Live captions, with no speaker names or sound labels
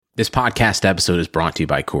This podcast episode is brought to you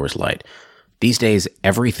by Coors Light. These days,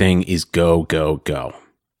 everything is go, go, go.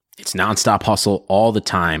 It's nonstop hustle all the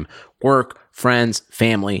time. Work, friends,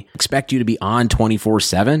 family expect you to be on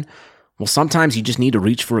 24/7. Well, sometimes you just need to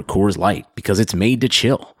reach for a Coors Light because it's made to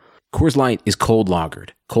chill. Coors Light is cold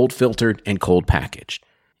lagered, cold filtered, and cold packaged.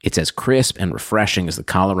 It's as crisp and refreshing as the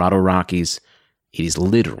Colorado Rockies. It is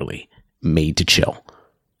literally made to chill.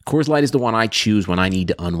 Coors Light is the one I choose when I need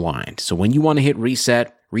to unwind. So when you want to hit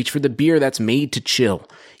reset, reach for the beer that's made to chill.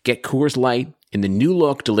 Get Coors Light in the new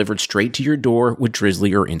look delivered straight to your door with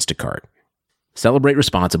Drizzly or Instacart. Celebrate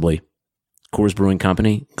responsibly. Coors Brewing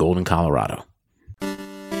Company, Golden, Colorado.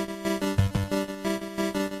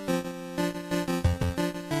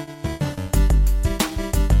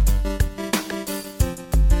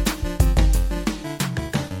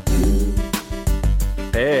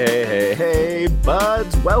 Hey,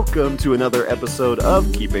 buds. Welcome to another episode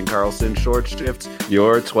of Keeping Karlsson Short Shift,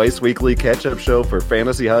 your twice-weekly catch-up show for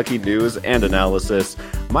fantasy hockey news and analysis.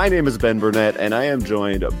 My name is Ben Burnett, and I am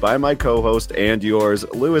joined by my co-host and yours,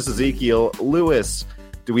 Louis Ezekiel. Louis,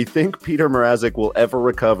 do we think Peter Mrazek will ever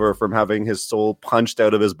recover from having his soul punched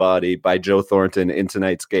out of his body by Joe Thornton in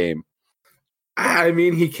tonight's game? I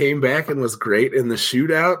mean, he came back and was great in the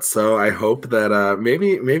shootout, so I hope that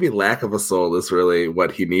maybe lack of a soul is really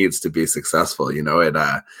what he needs to be successful. You know,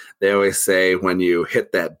 they always say when you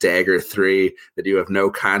hit that dagger three that you have no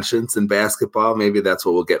conscience in basketball. Maybe that's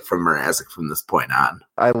what we'll get from Mrazek from this point on.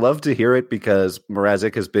 I love to hear it because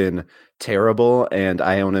Mrazek has been terrible, and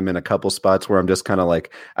I own him in a couple spots where I'm just kind of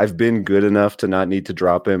like, I've been good enough to not need to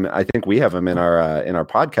drop him. I think we have him in our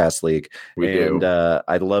podcast league, and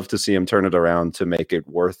I'd love to see him turn it around to make it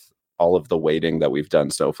worth all of the waiting that we've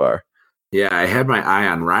done so far. Yeah, I had my eye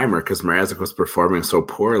on Reimer because Mrazek was performing so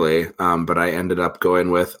poorly, but I ended up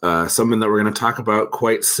going with someone that we're going to talk about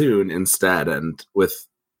quite soon instead. And with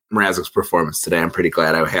Mrazek's performance today, I'm pretty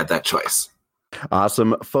glad I had that choice.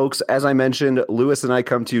 Awesome. Folks, as I mentioned, Louis and I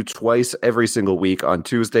come to you twice every single week on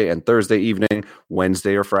Tuesday and Thursday evening,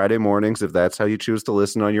 Wednesday or Friday mornings, if that's how you choose to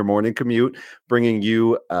listen on your morning commute, bringing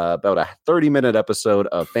you about a 30-minute episode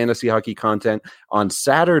of fantasy hockey content. On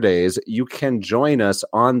Saturdays, you can join us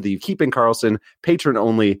on the Keeping Karlsson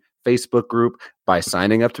patron-only Facebook group by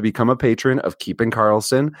signing up to become a patron of Keeping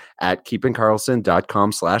Karlsson at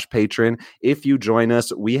keepingkarlsson.com/patron. If you join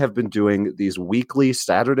us, we have been doing these weekly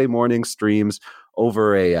Saturday morning streams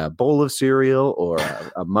over a bowl of cereal or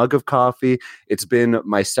a mug of coffee. It's been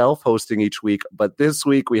myself hosting each week, but this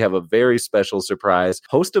week we have a very special surprise.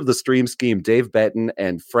 Host of the Stream Scheme, Dave Betton,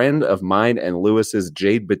 and friend of mine and Lewis's,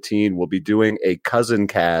 Jade Bettine, will be doing a cousin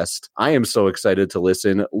cast. I am so excited to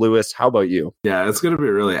listen. Lewis, how about you? Yeah, it's going to be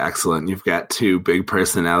really excellent. You've got two big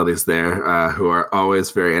personalities there who are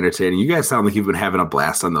always very entertaining. You guys sound like you've been having a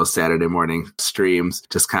blast on those Saturday morning streams,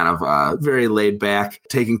 just kind of very laid back,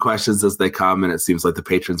 taking questions as they come, and it seems like the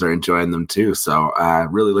patrons are enjoying them too. So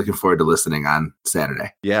really looking forward to listening on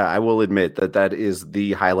Saturday. Yeah, I will admit that is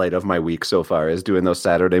the highlight of my week so far, is doing those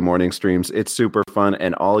Saturday morning streams. It's super fun,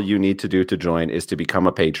 and all you need to do to join is to become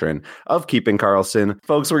a patron of Keeping Karlsson.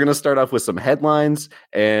 Folks, we're going to start off with some headlines,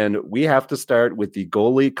 and we have to start with the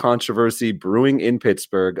goalie controversy brewing in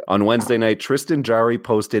Pittsburgh. On Wednesday night, Tristan Jarry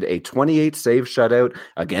posted a 28-save shutout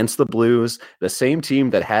against the Blues, the same team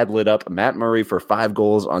that had lit up Matt Murray for 5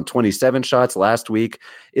 goals on 27 shots last week.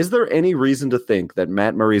 Is there any reason to think that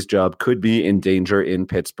Matt Murray's job could be in danger in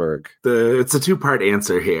Pittsburgh? It's a two-part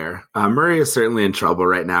answer here. Murray is certainly in trouble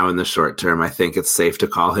right now in the short term. I think it's safe to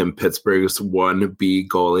call him Pittsburgh's 1B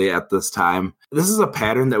goalie at this time. This is a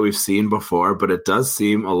pattern that we've seen before, but it does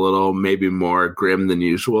seem a little maybe more grim than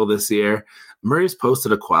usual this year. Murray's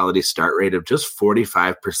posted a quality start rate of just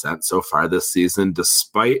 45% so far this season,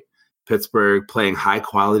 despite Pittsburgh playing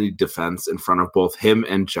high-quality defense in front of both him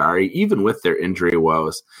and Jarry, even with their injury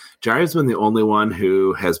woes. Jarry's been the only one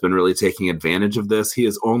who has been really taking advantage of this. He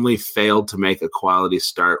has only failed to make a quality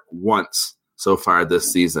start once so far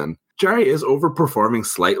this season. Jarry is overperforming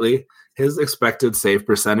slightly. His expected save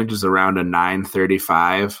percentage is around a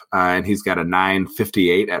 .935, and he's got a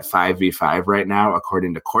 .958 at 5v5 right now,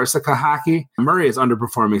 according to Corsica Hockey. Murray is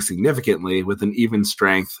underperforming significantly with an even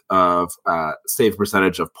strength of save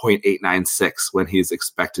percentage of .896 when he's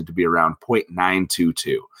expected to be around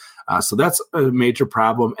 .922. So that's a major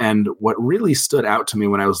problem. And what really stood out to me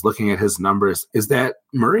when I was looking at his numbers is that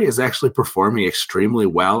Murray is actually performing extremely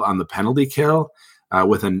well on the penalty kill.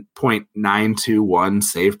 With a .921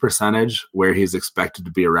 save percentage, where he's expected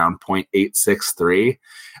to be around .863.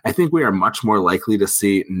 I think we are much more likely to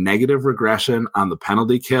see negative regression on the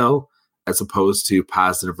penalty kill as opposed to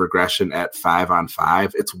positive regression at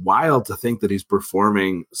 5-on-5. It's wild to think that he's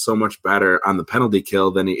performing so much better on the penalty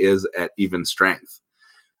kill than he is at even strength.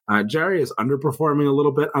 Jarry is underperforming a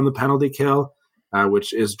little bit on the penalty kill,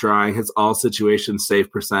 which is drawing his all situations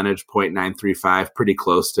save percentage 0.935, pretty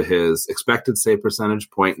close to his expected save percentage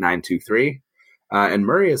 0.923. And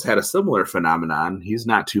Murray has had a similar phenomenon. He's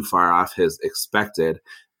not too far off his expected,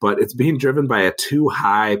 but it's being driven by a too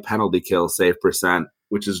high penalty kill save percent,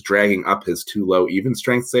 which is dragging up his too low even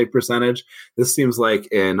strength save percentage. This seems like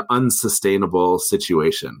an unsustainable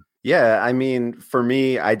situation. Yeah, I mean, for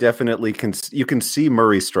me, I definitely you can see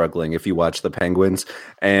Murray struggling if you watch the Penguins.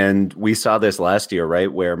 And we saw this last year,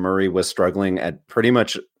 right, where Murray was struggling at pretty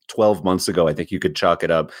much 12 months ago. I think you could chalk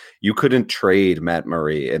it up. You couldn't trade Matt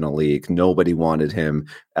Murray in a league. Nobody wanted him.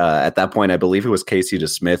 At that point, I believe it was Casey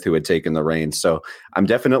DeSmith who had taken the reins. So I'm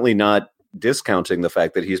definitely not discounting the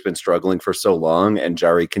fact that he's been struggling for so long and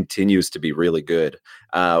Jarry continues to be really good.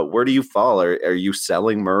 Where do you fall? Are you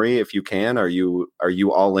selling Murray if you can? Are you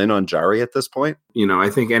all in on Jarry at this point? You know, I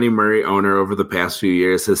think any Murray owner over the past few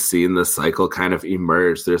years has seen this cycle kind of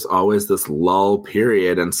emerge. There's always this lull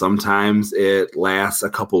period, and sometimes it lasts a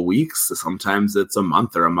couple weeks. Sometimes it's a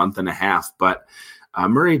month or a month and a half. But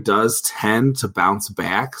Murray does tend to bounce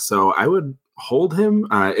back. So I would hold him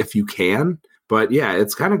if you can. But yeah,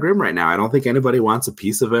 it's kind of grim right now. I don't think anybody wants a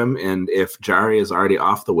piece of him. And if Jarry is already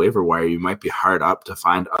off the waiver wire, you might be hard up to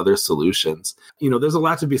find other solutions. You know, there's a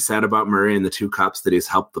lot to be said about Murray and the 2 cups that he's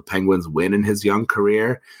helped the Penguins win in his young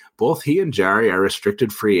career. Both he and Jarry are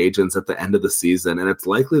restricted free agents at the end of the season, and it's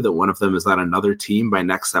likely that one of them is on another team by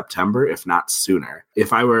next September, if not sooner.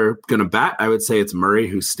 If I were going to bet, I would say it's Murray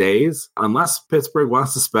who stays, unless Pittsburgh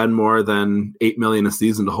wants to spend more than $8 million a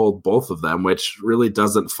season to hold both of them, which really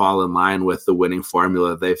doesn't fall in line with the winning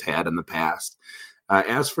formula they've had in the past.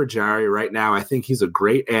 As for Jarry, right now, I think he's a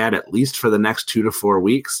great ad, at least for the next 2 to 4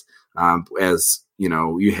 weeks, as you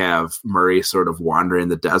know, you have Murray sort of wandering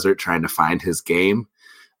the desert trying to find his game.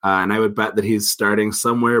 And I would bet that he's starting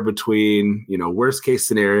somewhere between, you know, worst case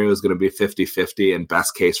scenario is going to be 50-50 and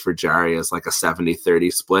best case for Jarry is like a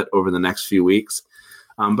 70-30 split over the next few weeks.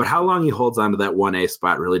 But how long he holds on to that 1A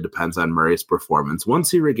spot really depends on Murray's performance. Once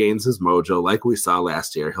he regains his mojo, like we saw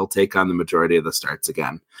last year, he'll take on the majority of the starts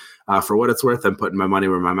again. For what it's worth, I'm putting my money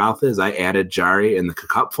where my mouth is. I added Jarry in the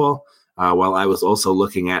cupful while I was also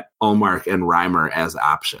looking at Ullmark and Reimer as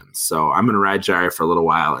options. So I'm going to ride Jarry for a little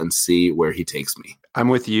while and see where he takes me. I'm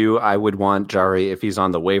with you. I would want Jarry if he's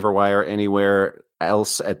on the waiver wire anywhere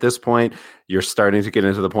else at this point. You're starting to get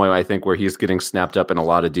into the point, I think, where he's getting snapped up in a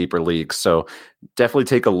lot of deeper leagues. So definitely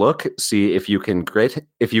take a look, see if you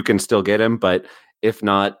can still get him. But if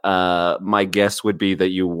not, my guess would be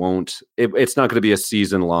that you won't. It's not going to be a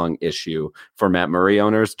season-long issue for Matt Murray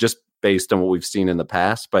owners, just based on what we've seen in the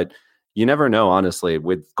past. But you never know, honestly.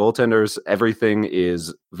 With goaltenders, everything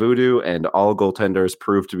is voodoo, and all goaltenders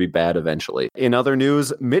prove to be bad eventually. In other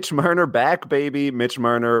news, Mitch Marner back, baby. Mitch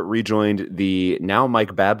Marner rejoined the now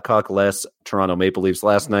Mike Babcock-less Toronto Maple Leafs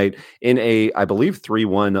last night in a, I believe,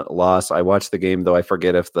 3-1 loss. I watched the game, though I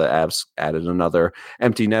forget if the Avs added another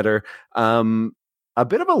empty netter. A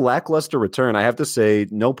bit of a lackluster return, I have to say.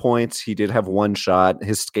 No points. He did have one shot.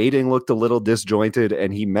 His skating looked a little disjointed,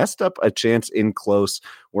 and he messed up a chance in close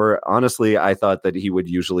where, honestly, I thought that he would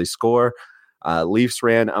usually score. Leafs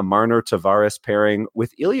ran a Marner-Tavares pairing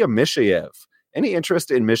with Ilya Mikheyev. Any interest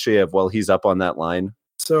in Mikheyev while he's up on that line?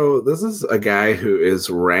 So this is a guy who is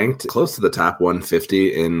ranked close to the top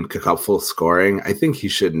 150 in cupful scoring. I think he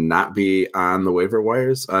should not be on the waiver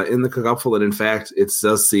wires in the cupful. And in fact, it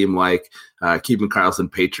does seem like Keeping Karlsson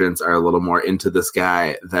patrons are a little more into this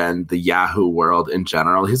guy than the Yahoo world in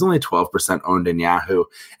general. He's only 12% owned in Yahoo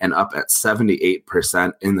and up at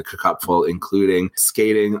 78% in the cupful, including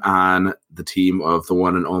skating on the team of the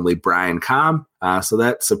one and only Brian Comm. So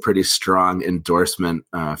that's a pretty strong endorsement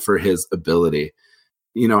for his ability.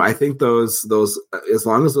 You know, I think those as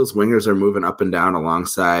long as those wingers are moving up and down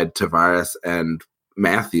alongside Tavares and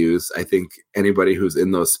Matthews, I think anybody who's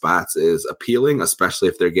in those spots is appealing, especially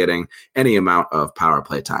if they're getting any amount of power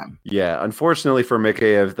play time. Yeah, unfortunately for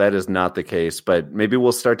Mikheyev, that is not the case, but maybe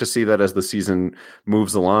we'll start to see that as the season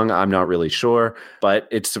moves along. I'm not really sure, but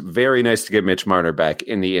it's very nice to get Mitch Marner back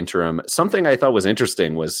in the interim. Something I thought was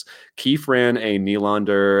interesting was Keefe ran a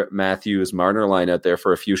Nylander, Matthews, Marner line out there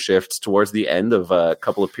for a few shifts towards the end of a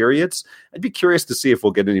couple of periods. I'd be curious to see if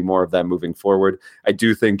we'll get any more of that moving forward. I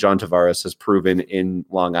do think John Tavares has proven in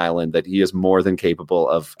Long Island that he is more than capable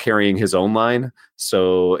of carrying his own line.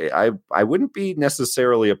 So I wouldn't be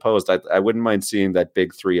necessarily opposed. I wouldn't mind seeing that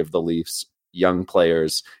big three of the Leafs young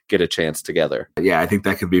players get a chance together. Yeah, I think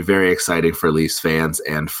that could be very exciting for Leafs fans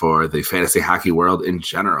and for the fantasy hockey world in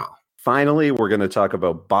general. Finally, we're going to talk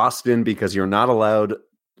about Boston, because you're not allowed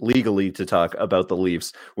legally to talk about the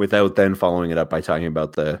Leafs without then following it up by talking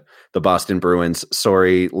about the Boston Bruins.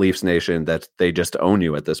 Sorry, Leafs Nation, that they just own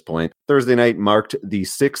you at this point. Thursday night marked the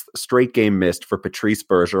 6th straight game missed for Patrice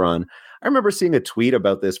Bergeron. I remember seeing a tweet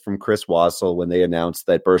about this from Chris Wassel when they announced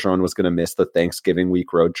that Bergeron was going to miss the Thanksgiving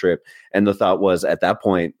week road trip. And the thought was, at that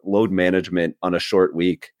point, load management on a short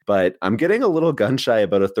week. But I'm getting a little gun shy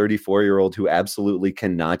about a 34-year-old who absolutely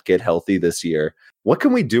cannot get healthy this year. What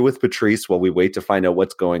can we do with Patrice while we wait to find out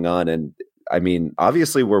what's going on? And I mean,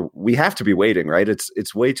 obviously we have to be waiting, right?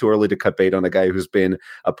 It's way too early to cut bait on a guy who's been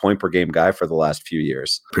a point per game guy for the last few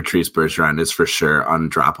years. Patrice Bergeron is for sure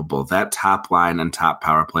undroppable. That top line and top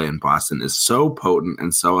power play in Boston is so potent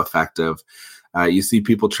and so effective. You see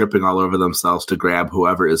people tripping all over themselves to grab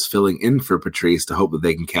whoever is filling in for Patrice to hope that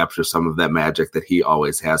they can capture some of that magic that he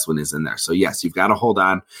always has when he's in there. So yes, you've got to hold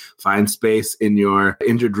on, find space in your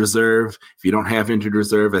injured reserve. If you don't have injured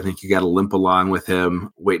reserve, I think you got to limp along with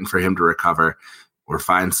him, waiting for him to recover, or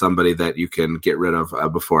find somebody that you can get rid of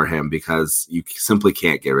before him, because you simply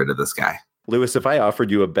can't get rid of this guy. Lewis, if I offered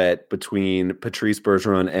you a bet between Patrice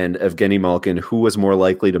Bergeron and Evgeny Malkin, who was more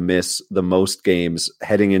likely to miss the most games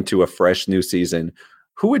heading into a fresh new season,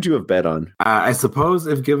 who would you have bet on? I suppose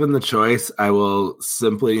if given the choice, I will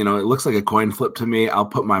simply, it looks like a coin flip to me. I'll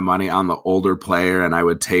put my money on the older player and I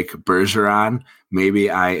would take Bergeron.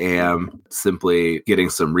 Maybe I am simply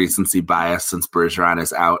getting some recency bias since Bergeron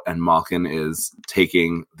is out and Malkin is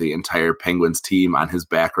taking the entire Penguins team on his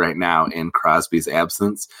back right now in Crosby's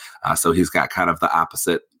absence. So he's got kind of the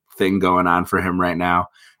opposite thing going on for him right now.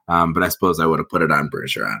 But I suppose I would have put it on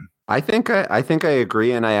Bergeron. I think I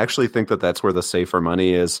agree, and I actually think that that's where the safer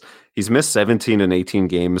money is. He's missed 17 and 18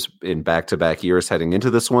 games in back-to-back years heading into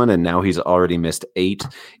this one, and now he's already missed 8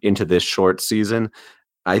 into this short season.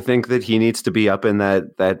 I think that he needs to be up in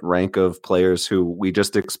that rank of players who we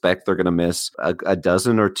just expect they're going to miss a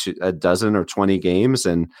dozen or 20 games,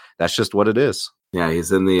 and that's just what it is. Yeah,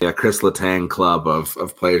 he's in the Chris Letang club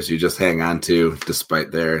of players you just hang on to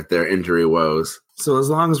despite their injury woes. So as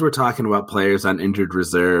long as we're talking about players on injured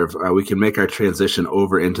reserve, we can make our transition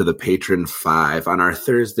over into the Patron 5. On our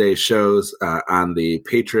Thursday shows on the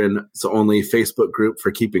Patrons-only Facebook group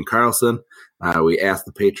for Keeping Karlsson, we ask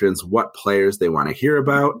the patrons what players they want to hear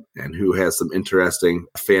about and who has some interesting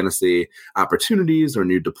fantasy opportunities or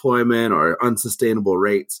new deployment or unsustainable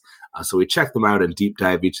rates. So we check them out and deep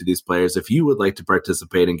dive each of these players. If you would like to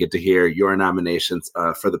participate and get to hear your nominations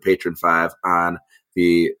for the Patron 5 on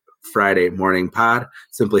the Friday morning pod,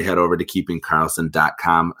 simply head over to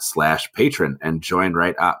keepingkarlsson.com/patron and join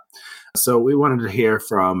right up. So we wanted to hear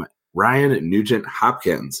from Ryan Nugent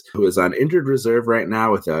Hopkins, who is on injured reserve right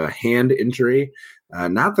now with a hand injury.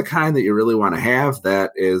 Not the kind that you really want to have.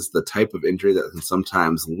 That is the type of injury that can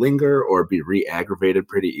sometimes linger or be re-aggravated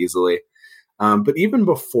pretty easily. But even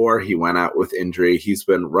before he went out with injury, he's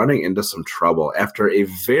been running into some trouble. After a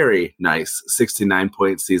very nice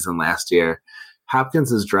 69-point season last year,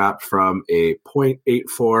 Hopkins has dropped from a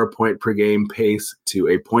 0.84 point per game pace to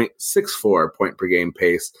a 0.64 point per game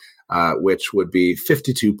pace, which would be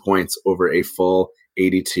 52 points over a full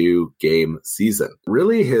 82 game season.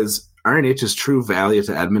 Really, RNH's true value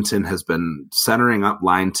to Edmonton has been centering up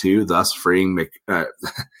line 2, thus freeing I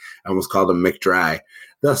almost called him McDry.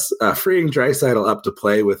 Thus, freeing Draisaitl up to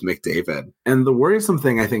play with McDavid. And the worrisome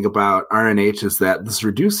thing I think about RNH is that this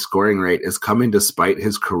reduced scoring rate is coming despite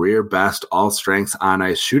his career best all-strengths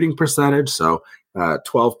on-ice shooting percentage. So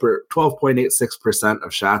 12.86%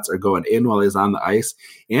 of shots are going in while he's on the ice.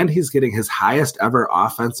 And he's getting his highest ever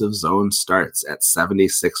offensive zone starts at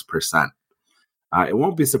 76%. It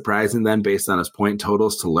won't be surprising then, based on his point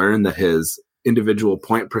totals, to learn that his individual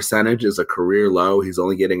point percentage is a career low. He's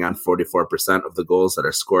only getting on 44% of the goals that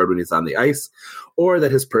are scored when he's on the ice, or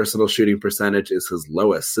that his personal shooting percentage is his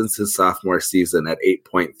lowest since his sophomore season at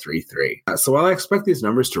 8.33. So while I expect these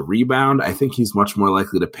numbers to rebound, I think he's much more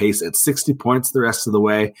likely to pace at 60 points the rest of the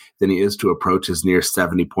way than he is to approach his near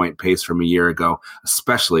 70-point pace from a year ago,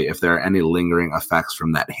 especially if there are any lingering effects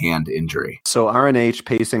from that hand injury. So RNH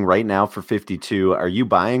pacing right now for 52. Are you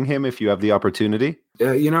buying him if you have the opportunity?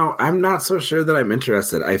 I'm not so sure that I'm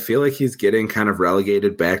interested. I feel like he's getting kind of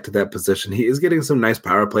relegated back to that position. He is getting some nice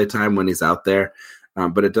power play time when he's out there,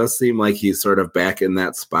 but it does seem like he's sort of back in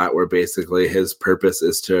that spot where basically his purpose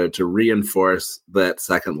is to reinforce that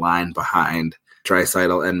second line behind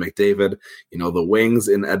Draisaitl and McDavid. The wings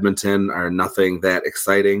in Edmonton are nothing that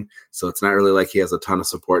exciting, so it's not really like he has a ton of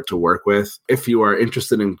support to work with. If you are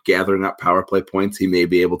interested in gathering up power play points, he may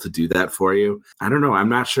be able to do that for you. I don't know. I'm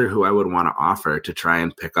not sure who I would want to offer to try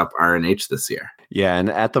and pick up RNH this year. Yeah, and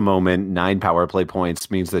at the moment, 9 power play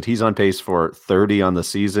points means that he's on pace for 30 on the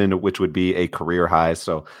season, which would be a career high.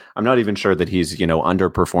 So I'm not even sure that he's,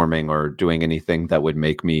 underperforming or doing anything that would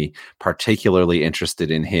make me particularly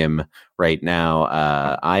interested in him right now.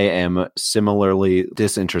 I am similarly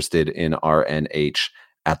disinterested in RNH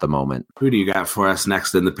at the moment. Who do you got for us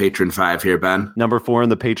next in the Patron 5 here, Ben? Number 4 in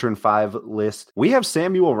the Patron 5 list, we have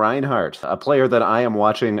Samuel Reinhart, a player that I am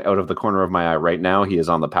watching out of the corner of my eye right now. He is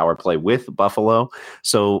on the power play with Buffalo.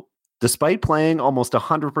 So despite playing almost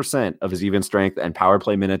 100% of his even strength and power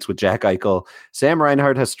play minutes with Jack Eichel, Sam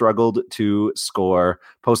Reinhart has struggled to score,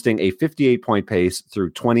 posting a 58-point pace through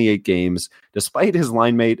 28 games, despite his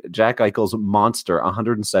line mate Jack Eichel's monster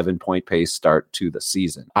 107-point pace start to the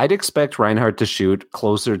season. I'd expect Reinhart to shoot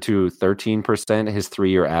closer to 13%, his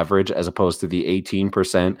 3-year average, as opposed to the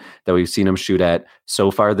 18% that we've seen him shoot at so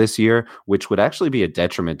far this year, which would actually be a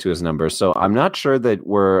detriment to his numbers. So I'm not sure that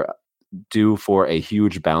we're due for a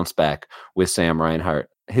huge bounce back with Sam Reinhart.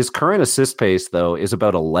 His current assist pace, though, is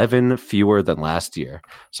about 11 fewer than last year.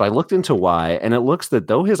 So I looked into why, and it looks that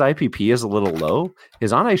though his IPP is a little low,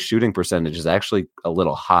 his on-ice shooting percentage is actually a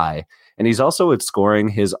little high. And he's also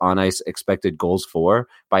outscoring his on-ice expected goals for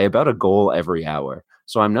by about a goal every hour.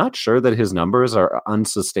 So I'm not sure that his numbers are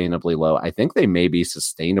unsustainably low. I think they may be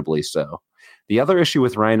sustainably so. The other issue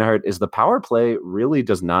with Reinhart is the power play really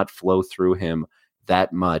does not flow through him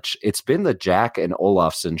that much. It's been the Jack and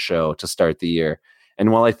Olofsson show to start the year.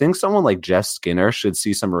 And while I think someone like Jeff Skinner should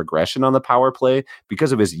see some regression on the power play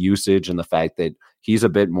because of his usage and the fact that he's a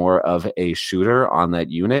bit more of a shooter on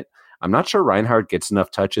that unit, I'm not sure Reinhart gets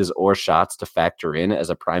enough touches or shots to factor in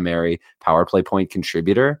as a primary power play point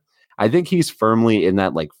contributor. I think he's firmly in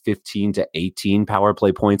that 15 to 18 power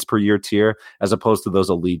play points per year tier, as opposed to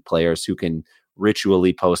those elite players who can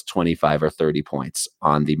ritually post 25 or 30 points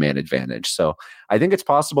on the man advantage. So I think it's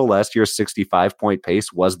possible last year's 65-point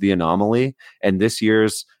pace was the anomaly, and this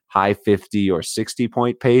year's high 50 or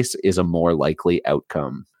 60-point pace is a more likely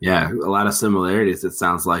outcome. Yeah, a lot of similarities, it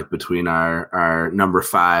sounds like, between our number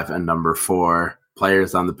 5 and number 4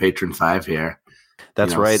 players on the Patron 5 here.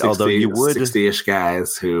 That's right, 60, although you would 60-ish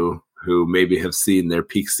guys who maybe have seen their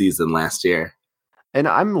peak season last year. And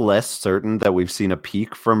I'm less certain that we've seen a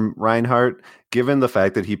peak from Reinhart, given the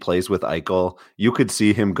fact that he plays with Eichel. You could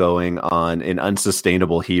see him going on an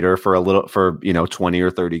unsustainable heater for 20 or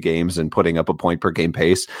 30 games and putting up a point per game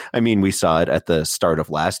pace. I mean, we saw it at the start of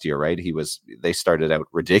last year, right? They started out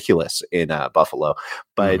ridiculous in Buffalo.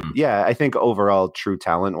 But yeah, I think overall, true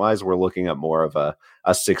talent wise, we're looking at more of a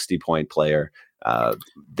 60-point player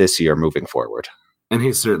this year moving forward. And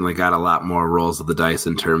he's certainly got a lot more rolls of the dice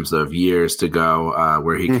in terms of years to go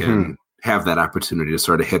where he can have that opportunity to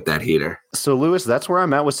sort of hit that heater. So, Lewis, that's where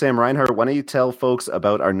I'm at with Sam Reinhart. Why don't you tell folks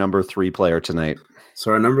about our number 3 player tonight?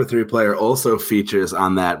 So our number 3 player also features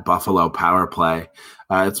on that Buffalo power play.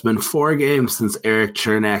 It's been 4 games since Erik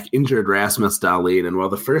Cernak injured Rasmus Dahlin, and while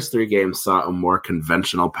the first 3 games saw a more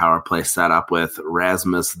conventional power play setup with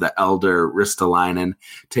Rasmus the Elder Ristolainen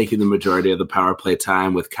taking the majority of the power play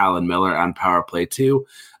time with Colin Miller on power play 2,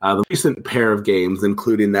 the recent pair of games,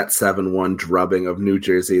 including that 7-1 drubbing of New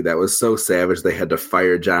Jersey that was so savage they had to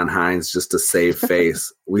fire John Hines just to save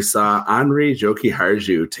face, we saw Henri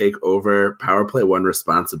Jokiharju take over power play 1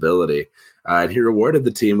 responsibility. And he rewarded the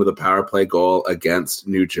team with a power play goal against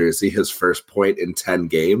New Jersey, his first point in 10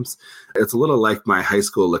 games. It's a little like my high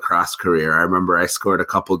school lacrosse career. I remember I scored a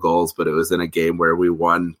couple goals, but it was in a game where we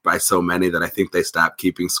won by so many that I think they stopped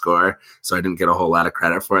keeping score, so I didn't get a whole lot of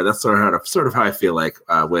credit for it. That's sort of how I feel like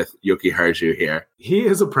with Jokiharju here. He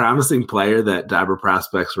is a promising player that Dabber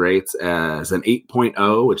Prospects rates as an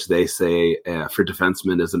 8.0, which they say for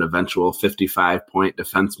defensemen is an eventual 55-point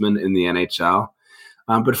defenseman in the NHL.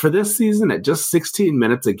 But for this season, at just 16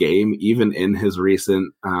 minutes a game, even in his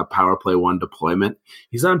recent Power Play 1 deployment,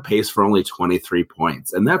 he's on pace for only 23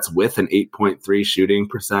 points. And that's with an 8.3 shooting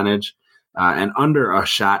percentage and under a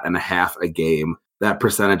shot and a half a game. That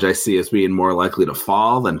percentage I see as being more likely to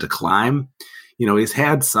fall than to climb. He's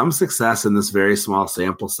had some success in this very small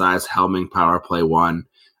sample size helming Power Play 1.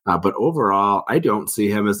 But overall, I don't see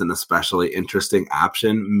him as an especially interesting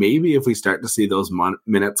option. Maybe if we start to see those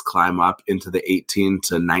minutes climb up into the 18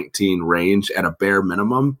 to 19 range at a bare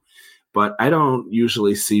minimum. But I don't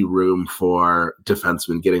usually see room for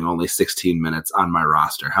defensemen getting only 16 minutes on my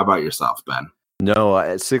roster. How about yourself, Ben?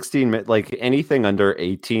 No, 16 minutes, like anything under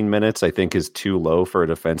 18 minutes, I think is too low for a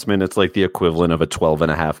defenseman. It's like the equivalent of a 12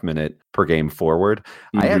 and a half minute per game forward.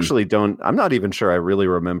 I'm not even sure I really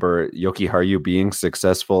remember Yoki Haru being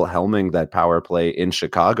successful helming that power play in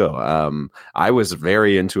Chicago. I was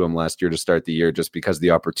very into him last year to start the year just because the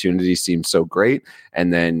opportunity seemed so great.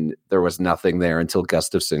 And then there was nothing there until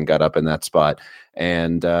Gustafsson got up in that spot.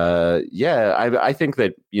 And I think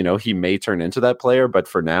that, he may turn into that player, but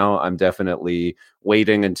for now, I'm definitely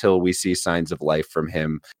waiting until we see signs of life from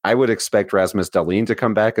him. I would expect Rasmus Dahlin to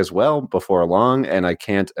come back as well before long, and I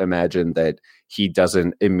can't imagine that he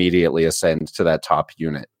doesn't immediately ascend to that top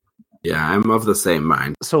unit. Yeah, I'm of the same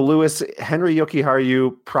mind. So, Lewis, Henry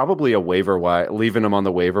Jokiharju, probably a waiver wire, leaving him on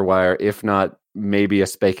the waiver wire, if not maybe a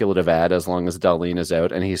speculative ad as long as Dahlin is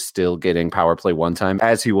out and he's still getting power play one time,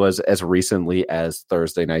 as he was as recently as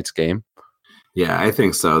Thursday night's game. Yeah, I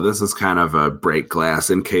think so. This is kind of a break glass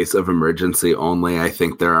in case of emergency only. I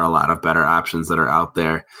think there are a lot of better options that are out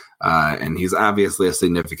there. And he's obviously a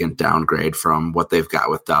significant downgrade from what they've got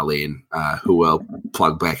with Dahlin, who will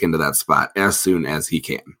plug back into that spot as soon as he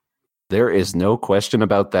can. There is no question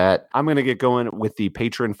about that. I'm going to get going with the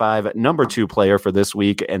Patron 5 number 2 player for this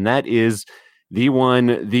week, and that is the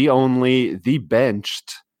one, the only, the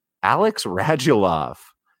benched Alex Radulov.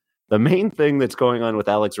 The main thing that's going on with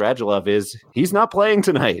Alex Radulov is he's not playing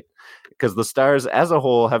tonight because the Stars as a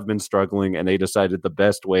whole have been struggling, and they decided the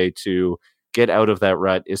best way to get out of that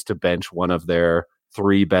rut is to bench one of their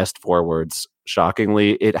 3 best forwards.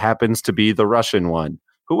 Shockingly, it happens to be the Russian one.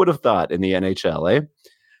 Who would have thought in the NHL, eh?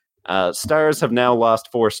 Stars have now lost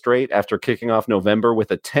 4 straight after kicking off November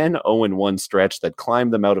with a 10-0-1 stretch that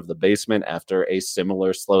climbed them out of the basement after a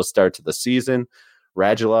similar slow start to the season.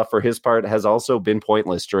 Radulov, for his part, has also been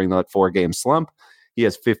pointless during that 4-game slump. He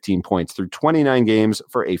has 15 points through 29 games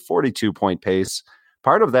for a 42-point pace.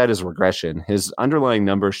 Part of that is regression. His underlying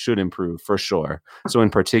numbers should improve for sure. So in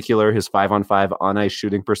particular, his 5-on-5 on-ice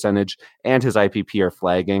shooting percentage and his IPP are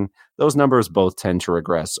flagging. Those numbers both tend to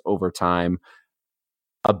regress over time.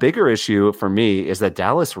 A bigger issue for me is that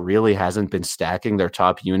Dallas really hasn't been stacking their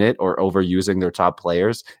top unit or overusing their top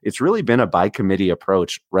players. It's really been a by committee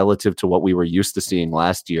approach relative to what we were used to seeing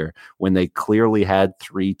last year when they clearly had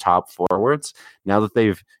 3 top forwards. Now that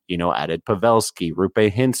they've, added Pavelski,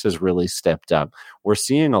 Roope Hintz has really stepped up. We're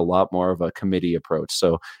seeing a lot more of a committee approach.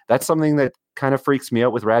 So that's something that kind of freaks me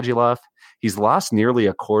out with Radulov. He's lost nearly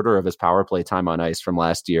a quarter of his power play time on ice from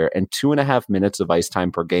last year and 2.5 minutes of ice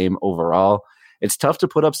time per game overall. It's tough to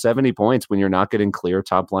put up 70 points when you're not getting clear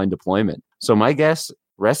top-line deployment. So my guess,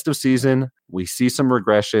 rest of season, we see some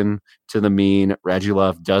regression to the mean.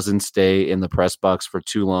 Radulov doesn't stay in the press box for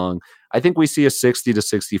too long. I think we see a 60 to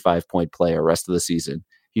 65-point player rest of the season.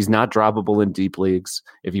 He's not droppable in deep leagues.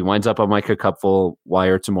 If he winds up on my Cupful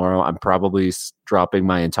wire tomorrow, I'm probably dropping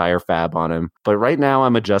my entire fab on him. But right now,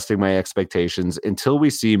 I'm adjusting my expectations until we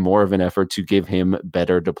see more of an effort to give him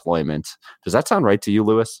better deployment. Does that sound right to you,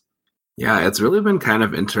 Lewis? Yeah, it's really been kind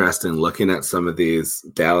of interesting looking at some of these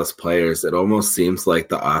Dallas players. It almost seems like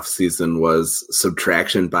the offseason was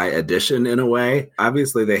subtraction by addition in a way.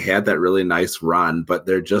 Obviously, they had that really nice run, but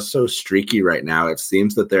they're just so streaky right now. It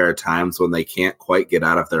seems that there are times when they can't quite get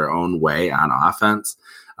out of their own way on offense.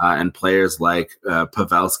 And players like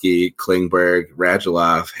Pavelski, Klingberg,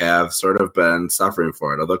 Radulov have sort of been suffering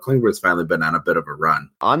for it, although Klingberg's finally been on a bit of a run.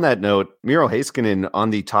 On that note, Miro Heiskanen on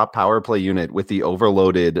the top power play unit with the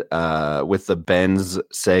overloaded, with the Benz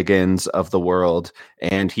Sagans of the world,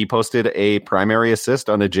 and he posted a primary assist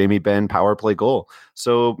on a Jamie Benn power play goal.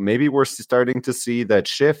 So maybe we're starting to see that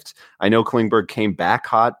shift. I know Klingberg came back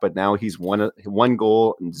hot, but now he's one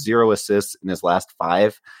goal and 0 assists in his last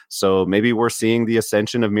 5. So maybe we're seeing the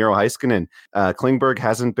ascension of Miro Heiskanen. Klingberg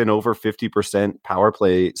hasn't been over 50% power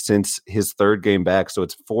play since his 3rd game back. So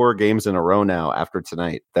it's 4 games in a row now after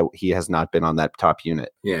tonight that he has not been on that top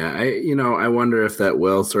unit. Yeah, I wonder if that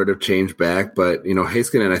will sort of change back. But,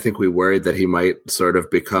 Heiskanen, I think we worried that he might sort of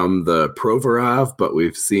become the Provorov, but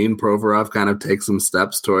we've seen Provorov kind of take some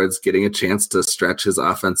steps towards getting a chance to stretch his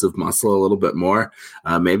offensive muscle a little bit more.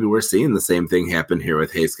 Maybe we're seeing the same thing happen here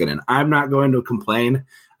with Heiskanen. I'm not going to complain.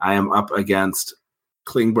 I am up against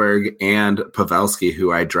Klingberg and Pavelski,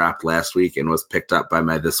 who I dropped last week and was picked up by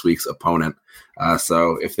my this week's opponent.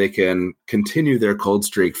 So if they can continue their cold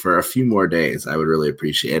streak for a few more days, I would really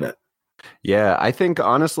appreciate it. Yeah, I think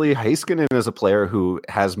honestly, Heiskanen is a player who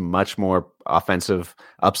has much more offensive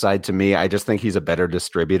upside to me. I just think he's a better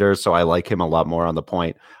distributor, so I like him a lot more on the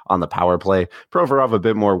point, on the power play. Provorov a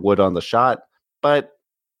bit more wood on the shot, but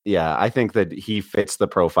yeah, I think that he fits the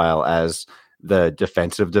profile as the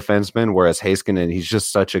defensive defenseman, whereas Heiskanen, he's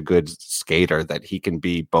just such a good skater that he can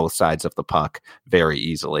be both sides of the puck very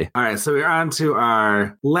easily. All right, so we're on to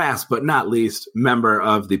our last but not least member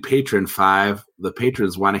of the Patron 5. The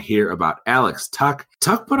patrons want to hear about Alex Tuch.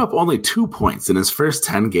 Tuch put up only 2 points in his first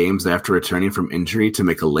 10 games after returning from injury to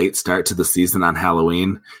make a late start to the season on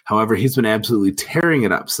Halloween. However, he's been absolutely tearing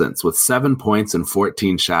it up since, with 7 points and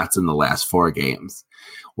 14 shots in the last 4 games.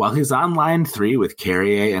 While he's on line 3 with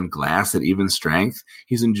Carrier and Glass at even strength,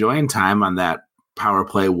 he's enjoying time on that power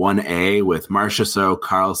play 1A with Marchessault,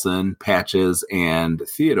 Karlsson, Patches, and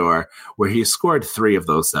Theodore, where he scored 3 of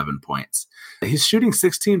those 7 points. He's shooting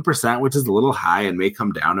 16%, which is a little high and may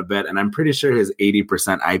come down a bit, and I'm pretty sure his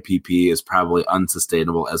 80% IPP is probably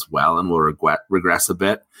unsustainable as well and will regress a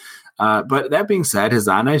bit. But that being said, his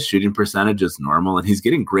on-ice shooting percentage is normal, and he's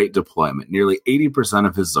getting great deployment. Nearly 80%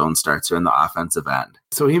 of his zone starts are in the offensive end.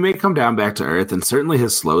 So he may come down back to earth, and certainly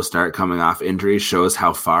his slow start coming off injury shows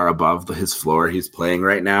how far above his floor he's playing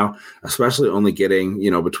right now, especially only getting,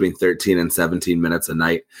 between 13 and 17 minutes a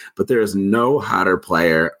night. But there is no hotter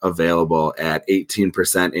player available at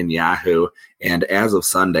 18% in Yahoo, and as of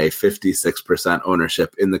Sunday, 56%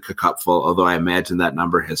 ownership in the Cupful, although I imagine that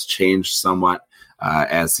number has changed somewhat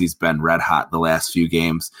as he's been red hot the last few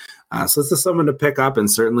games. So this is someone to pick up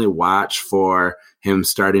and certainly watch for him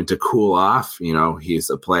starting to cool off.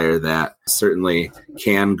 He's a player that certainly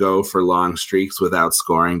can go for long streaks without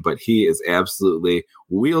scoring, but he is absolutely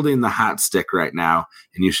wielding the hot stick right now,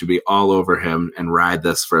 and you should be all over him and ride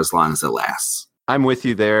this for as long as it lasts. I'm with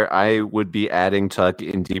you there. I would be adding Tuch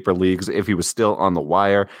in deeper leagues if he was still on the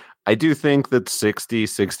wire. I do think that 60,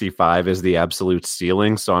 65 is the absolute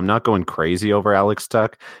ceiling, so I'm not going crazy over Alex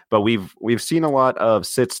Tuch, but we've seen a lot of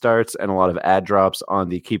sit starts and a lot of ad drops on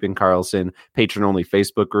the Keeping Karlsson patron-only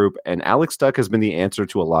Facebook group, and Alex Tuch has been the answer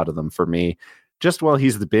to a lot of them for me. Just while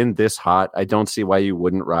he's been this hot, I don't see why you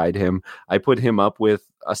wouldn't ride him. I put him up with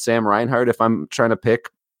a Sam Reinhart if I'm trying to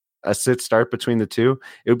pick a sit start between the two.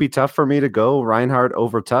 It would be tough for me to go Reinhart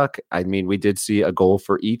over Tuch. I mean, we did see a goal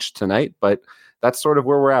for each tonight, but that's sort of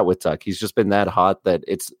where we're at with Tuch. He's just been that hot that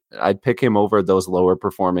I'd pick him over those lower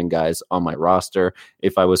performing guys on my roster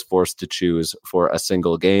if I was forced to choose for a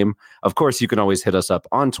single game. Of course, you can always hit us up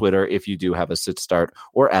on Twitter if you do have a sit start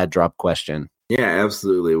or ad drop question. Yeah,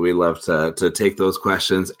 absolutely. We love to take those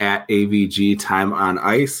questions at AVG Time on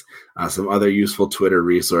Ice. Some other useful Twitter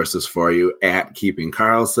resources for you at Keeping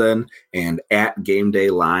Karlsson and at Game Day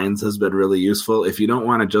Lines has been really useful. If you don't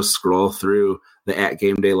want to just scroll through the at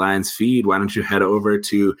Game Day Lines feed, why don't you head over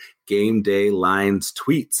to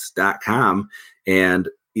GameDayLinesTweets.com, and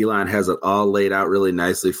Elon has it all laid out really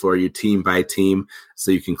nicely for you, team by team, so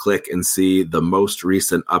you can click and see the most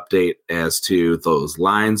recent update as to those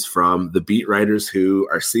lines from the beat writers who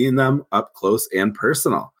are seeing them up close and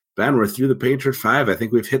personal. Ben, we're through the Patriot 5. I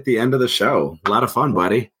think we've hit the end of the show. A lot of fun,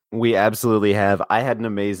 buddy. We absolutely have. I had an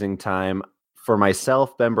amazing time. For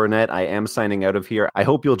myself, Ben Burnett, I am signing out of here. I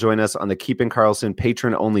hope you'll join us on the Keeping Karlsson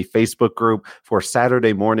patron-only Facebook group for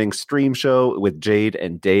Saturday morning stream show with Jade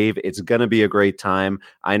and Dave. It's going to be a great time.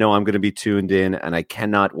 I know I'm going to be tuned in, and I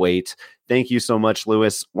cannot wait. Thank you so much,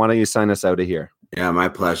 Lewis. Why don't you sign us out of here? Yeah, my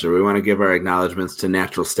pleasure. We want to give our acknowledgments to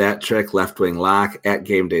Natural Stat Trick, Left Wing Lock, at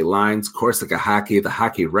Game Day Lines, Corsica Hockey, the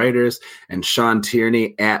Hockey Writers, and Sean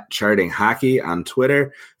Tierney at Charting Hockey on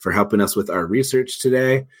Twitter for helping us with our research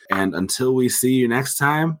today. And until we see you next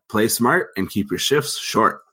time, play smart and keep your shifts short.